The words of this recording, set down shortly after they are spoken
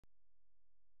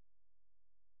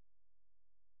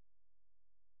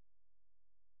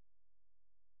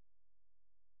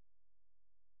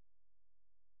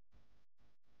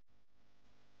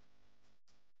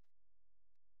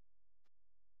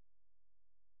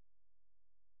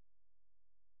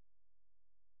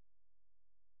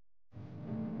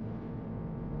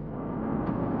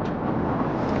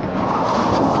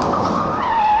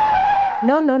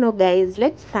No, guys,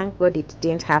 let's thank God it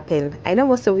didn't happen. I know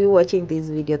most of you watching this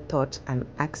video thought an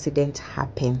accident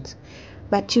happened,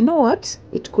 but you know what,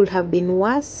 it could have been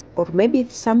worse, or maybe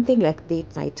something like this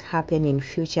might happen in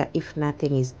future if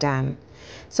nothing is done.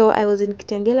 So I was in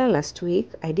Kitengela last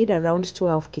week. I did a round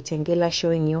tour of Kitengela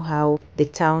showing you how the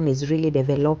town is really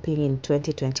developing in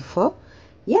 2024.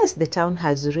 Yes, the town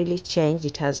has really changed.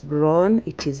 It has grown.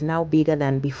 It is now bigger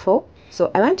than before. So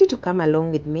I want you to come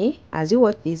along with me. As you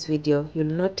watch this video, you'll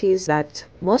notice that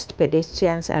most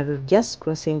pedestrians are just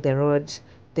crossing the road.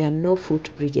 There are no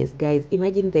footbridges, guys.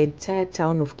 Imagine the entire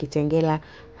town of Kitengela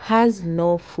has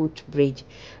no footbridge.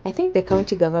 I think the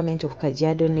county government of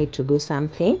Kajiado need to do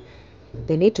something.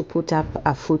 They need to put up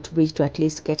a footbridge to at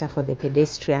least cater for the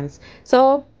pedestrians.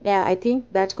 So yeah, I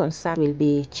think that concern will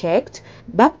be checked.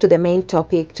 Back to the main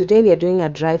topic. Today we are doing a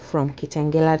drive from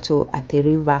Kitengela to Athi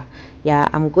River. Yeah,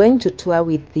 I'm going to tour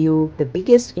with you the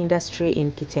biggest industry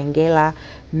in Kitengela,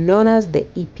 known as the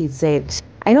EPZ.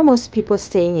 I know most people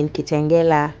staying in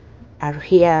Kitengela are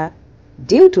here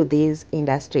due to this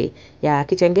industry. Yeah,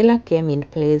 Kitengela came in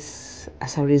place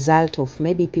as a result of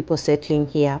maybe people settling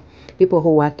here, people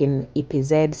who work in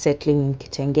EPZ settling in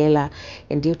Kitengela,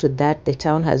 and due to that the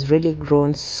town has really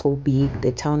grown so big.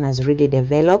 The town has really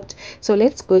developed. So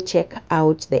let's go check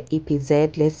out the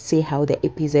EPZ. Let's see how the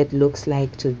EPZ looks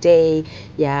like today.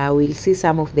 Yeah, we'll see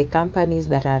some of the companies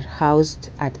that are housed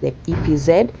at the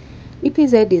EPZ.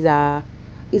 EPZ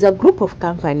is a group of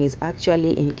companies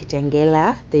actually in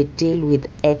Kitengela. They deal with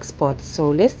exports.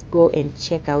 So let's go and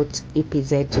check out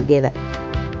EPZ together.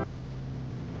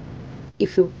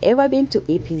 If you've ever been to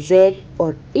EPZ,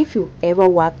 or if you've ever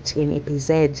worked in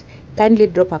EPZ, kindly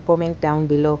drop a comment down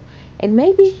below. And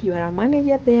maybe you are a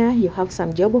manager there, you have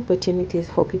some job opportunities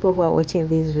for people who are watching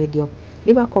this video.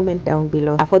 Leave a comment down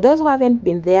below. For those who haven't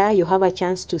been there, you have a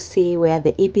chance to see where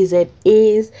the EPZ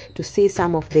is, to see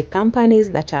some of the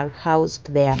companies that are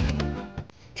housed there.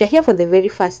 If you're here for the very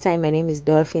first time, my name is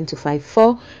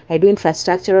Dolphin254. I do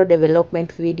infrastructural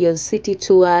development videos, city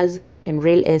tours, and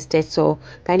real estate. So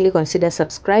kindly consider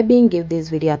subscribing, give this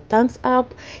video a thumbs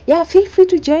up. Yeah, feel free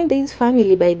to join this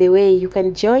family. By the way, you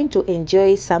can join to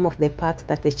enjoy some of the perks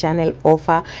that the channel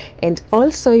offer, and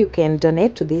also you can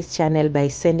donate to this channel by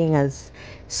sending us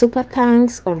super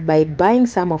thanks or by buying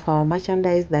some of our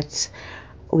merchandise that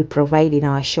we provide in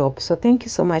our shop. So thank you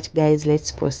so much, guys.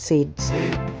 Let's proceed.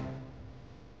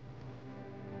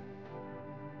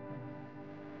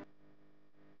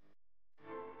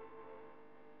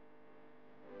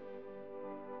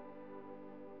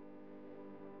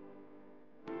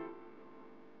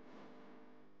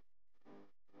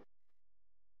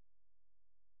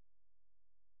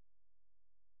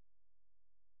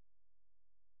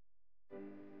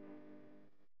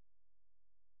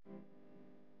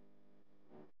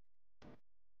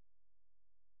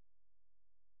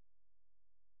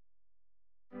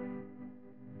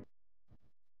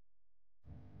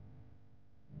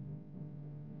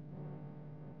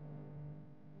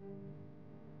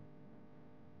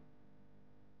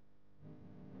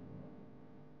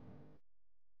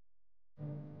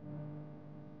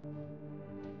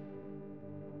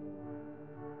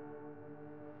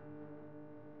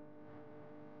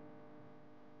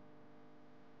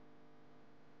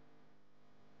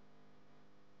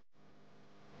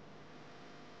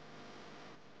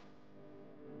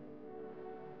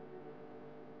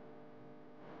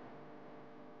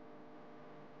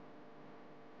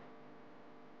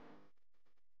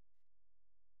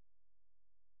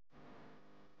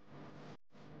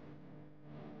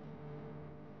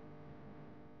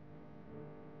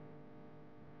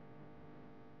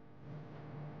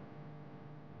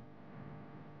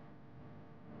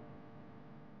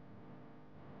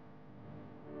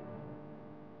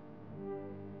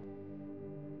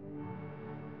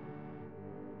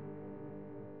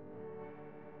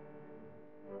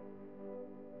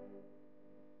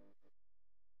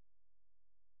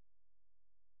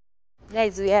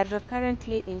 Guys, we are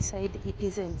currently inside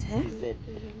EPZ.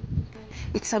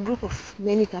 It's a group of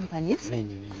many companies.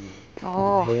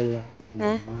 Oh.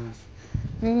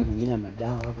 Mwingine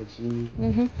madawa hapo chini.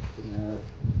 Kuna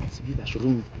sijui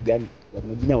bashroom gani wa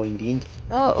majina wa Hindi.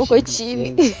 Oh, uko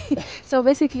chini. So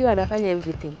basically wanafanya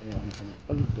everything.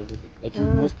 Like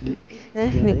mostly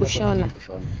ni kushona.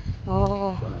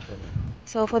 Oh.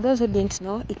 So for those who didn't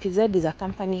know, EPZ is a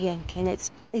company here in Kenya.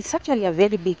 It's actually a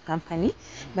very big company,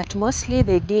 but mostly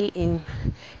they deal in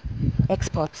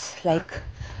exports, like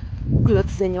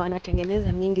clothes zenye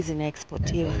wanatengeneza mingi zina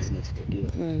exportiwa.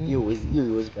 Hiyo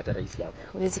huwezi pata rahisi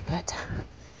hapo. Huwezi pata.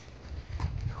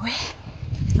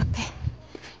 Okay.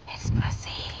 Let's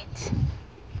proceed.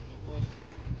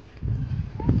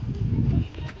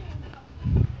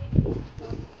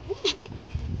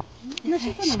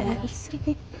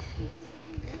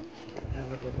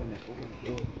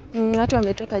 Watu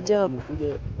wametoka job.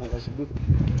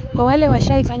 Kwa wale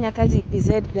washaifanya kazi EPZ,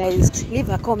 guys,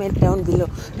 leave a comment down below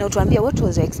na utuambie what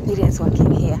was your experience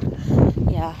working here.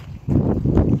 Yeah.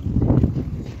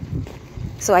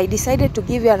 So I decided to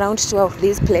give you a round tour of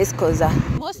this place because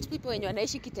most people wenye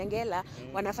wanaishi Kitengela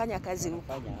wanafanya kazi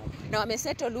huko na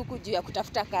wamesettle huku juu ya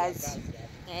kutafuta kazi.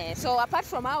 So apart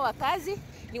from our kazi,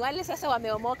 ni wale sasa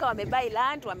wameomoka, wamebuy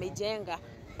land, wamejenga.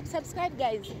 Subscribe,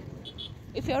 guys.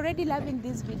 If you're already loving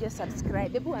this video, subscribe.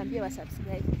 Hebu waambie wa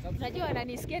subscribe. Unajua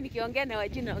wananisikia nikiongea na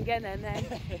wajui naongea na nani.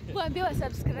 Hebu waambie wa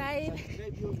subscribe.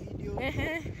 Subscribe your video.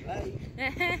 Like.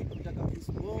 Utaka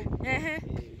kusubscribe.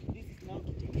 This is now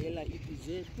Kitengela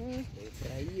EPZ.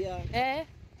 Furahia.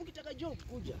 Ukitaka job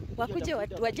kuja. Wakuje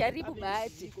wajaribu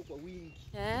bahati. Iko kwa wingi.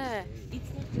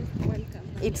 It's not just one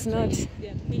company. It's not.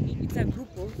 There are many. It's a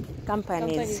group of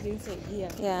companies inside here.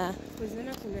 Yeah. Because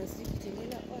then kuna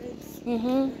Kitengela Oils.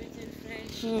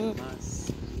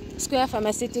 Square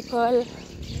Pharmaceutical.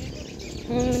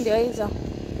 Ndio hizo.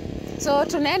 So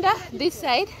tunaenda this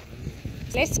side.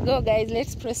 Let's go, guys.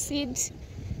 Let's proceed.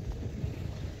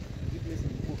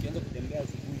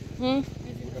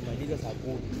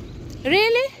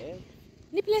 Really?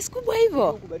 Ni place kubwa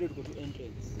hivyo?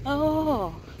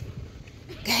 Oh.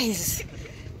 Guys,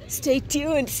 stay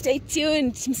tuned, stay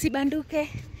tuned. Msibanduke.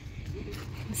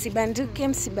 Msibanduke,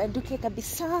 msibanduke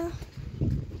kabisa.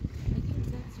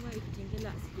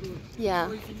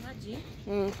 Yeah.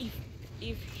 Imagine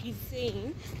if he's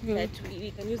saying that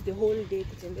we can use the whole day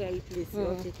to tembea hii place.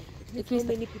 So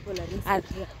many people are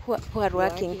here who are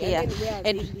working here.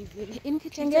 And in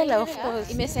Kitengela, of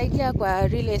course, imesaidia kwa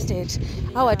real estate.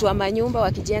 Hao watu wa manyumba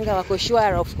wakijenga wako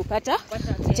sure of kupata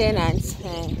tenants.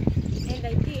 And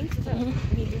I think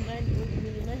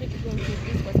nilimani kidogo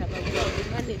kwa sababu the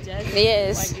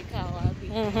managers walikaa wapi.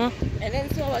 And then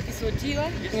so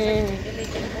wakisotiwa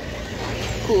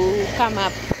come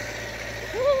up.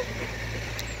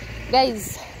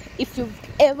 Guys, if you've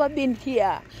ever been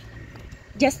here,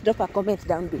 just drop a comment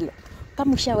down below.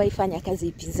 Kama ushawahi fanya kazi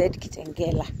EPZ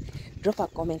Kitengela, drop a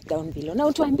comment down below. Na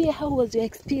utuambie how was your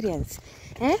experience.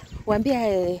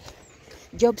 Waambie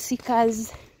job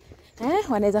seekers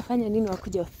wanaweza fanya nini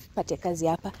wakuja wapate kazi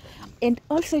hapa. And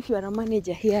also if you are a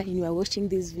manager here and you are watching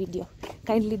this video,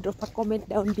 kindly drop a comment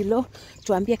down below.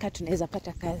 Tuambie kama tunaweza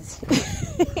pata kazi.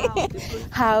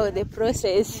 How the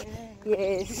process.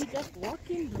 Yes.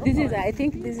 This is I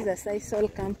think this is a Sisal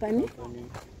company.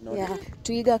 Yeah.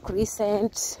 Twiga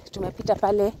Crescent. Tumepita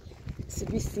pale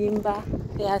Simba.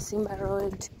 Yeah, Simba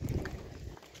Road.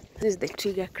 This is the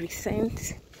Twiga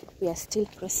Crescent. We are still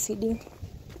proceeding.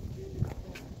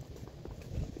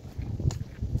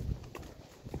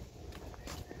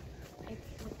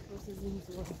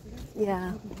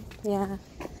 Yeah. Yeah.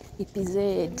 EPZ.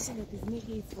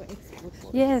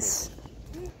 Yes.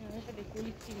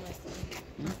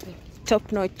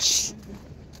 Top notch.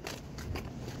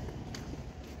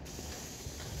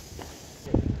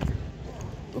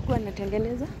 Huku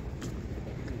anatengeneza?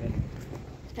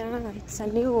 It's a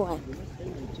new one.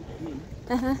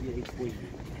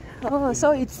 Oh,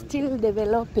 so it's still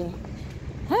developing.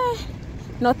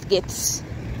 North Gates.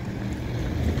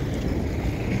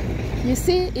 You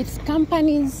see, it's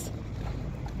companies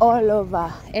all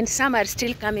over, and some are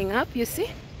still coming up. You see?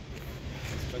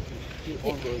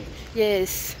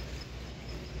 Yes.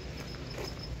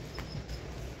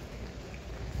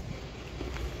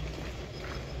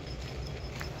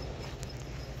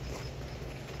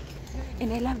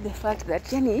 And I love the fact that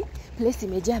yani place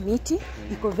imejaa miti,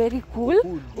 iko very cool.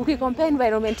 Ukicompare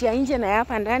environment ya nje na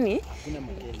hapa ndani,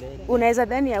 unaweza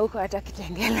dhani huko hata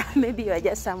Kitengela. Maybe you are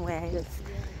just somewhere else.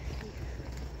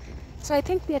 So I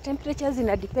think the temperatures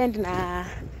depend na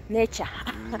nature.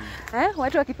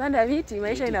 Watu wakipanda miti,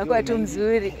 maisha inakuwa tu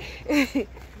mzuri.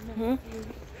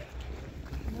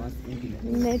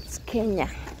 Let's Kenya.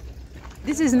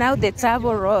 This is now the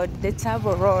Tsavo Road. The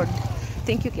Tsavo Road. I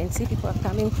think you can see people are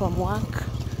coming from work.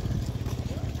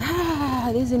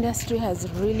 This industry has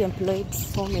really employed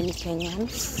so many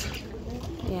Kenyans.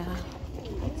 Yeah.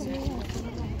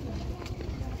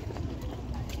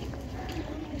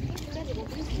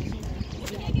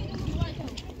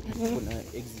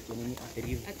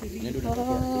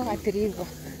 Athi.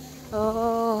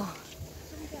 Oh.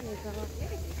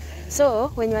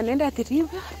 So when wanaenda Athi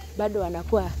bado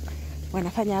wanakuwa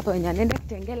wanafanya hapa, wenye wanaenda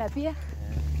Kitengela pia.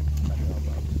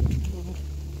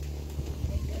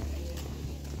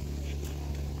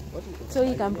 So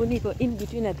hii kampuni iko in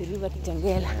between Athi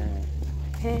Kitengela.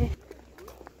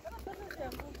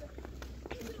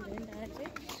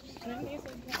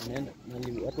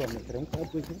 watu wameteremka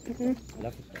hapo hivi.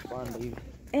 Alafu tutapanda hivi.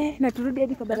 Na turudi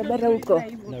hadi kwa barabara huko.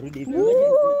 Narudi hivi. Ni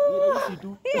rahisi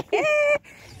tu.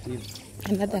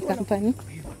 Another company.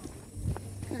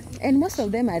 And most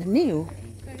of them are new.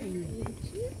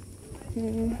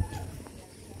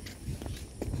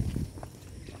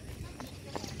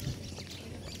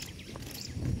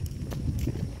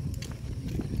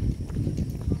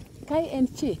 Kai and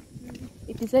Chi.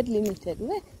 EPZ Limited.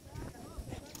 Where?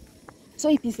 So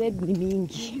EPZ ni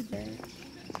mingi.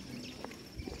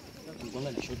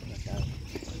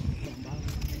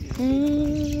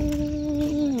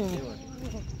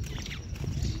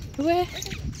 Where?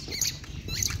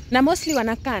 Na mostly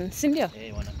wanakan, si ndio?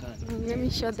 Wanakan. Let me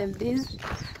show them this.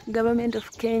 Government of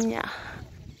Kenya.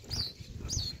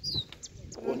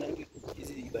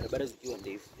 Hizi barabara zikiwa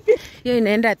ndefu. Hiyo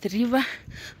inaenda Athi River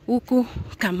huku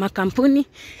kama kampuni,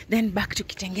 then back to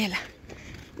Kitengela.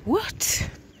 What?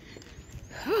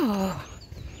 Oh.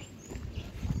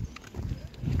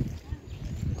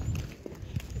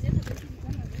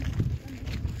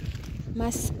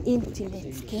 Mass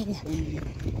Intimates Kenya.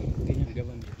 Kenya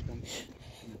government.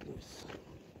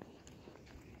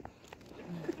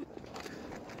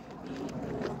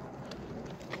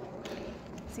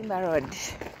 Simba Road.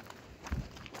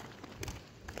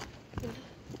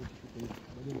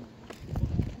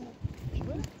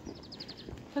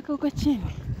 Paka huko chini.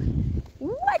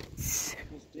 What?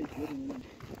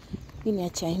 Hii ni ya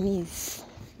Chinese.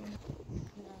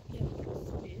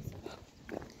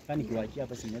 Kani kiwaachia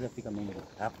hapa sinaweza fika mambo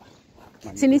hapa.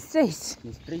 Si ni straight?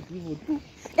 Ni straight hivyo tu.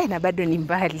 Na bado ni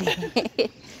mbali.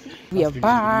 We are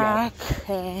back.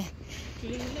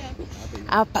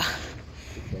 Hapa.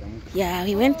 Yeah,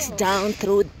 we went down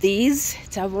through this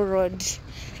Tavo Road.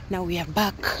 Now we are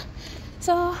back.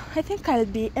 So I think I'll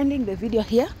be ending the video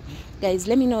here. Guys,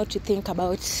 let me know what you think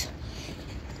about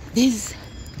this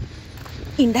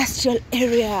industrial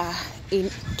area in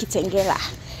Kitengela.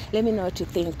 Let me know what you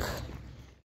think.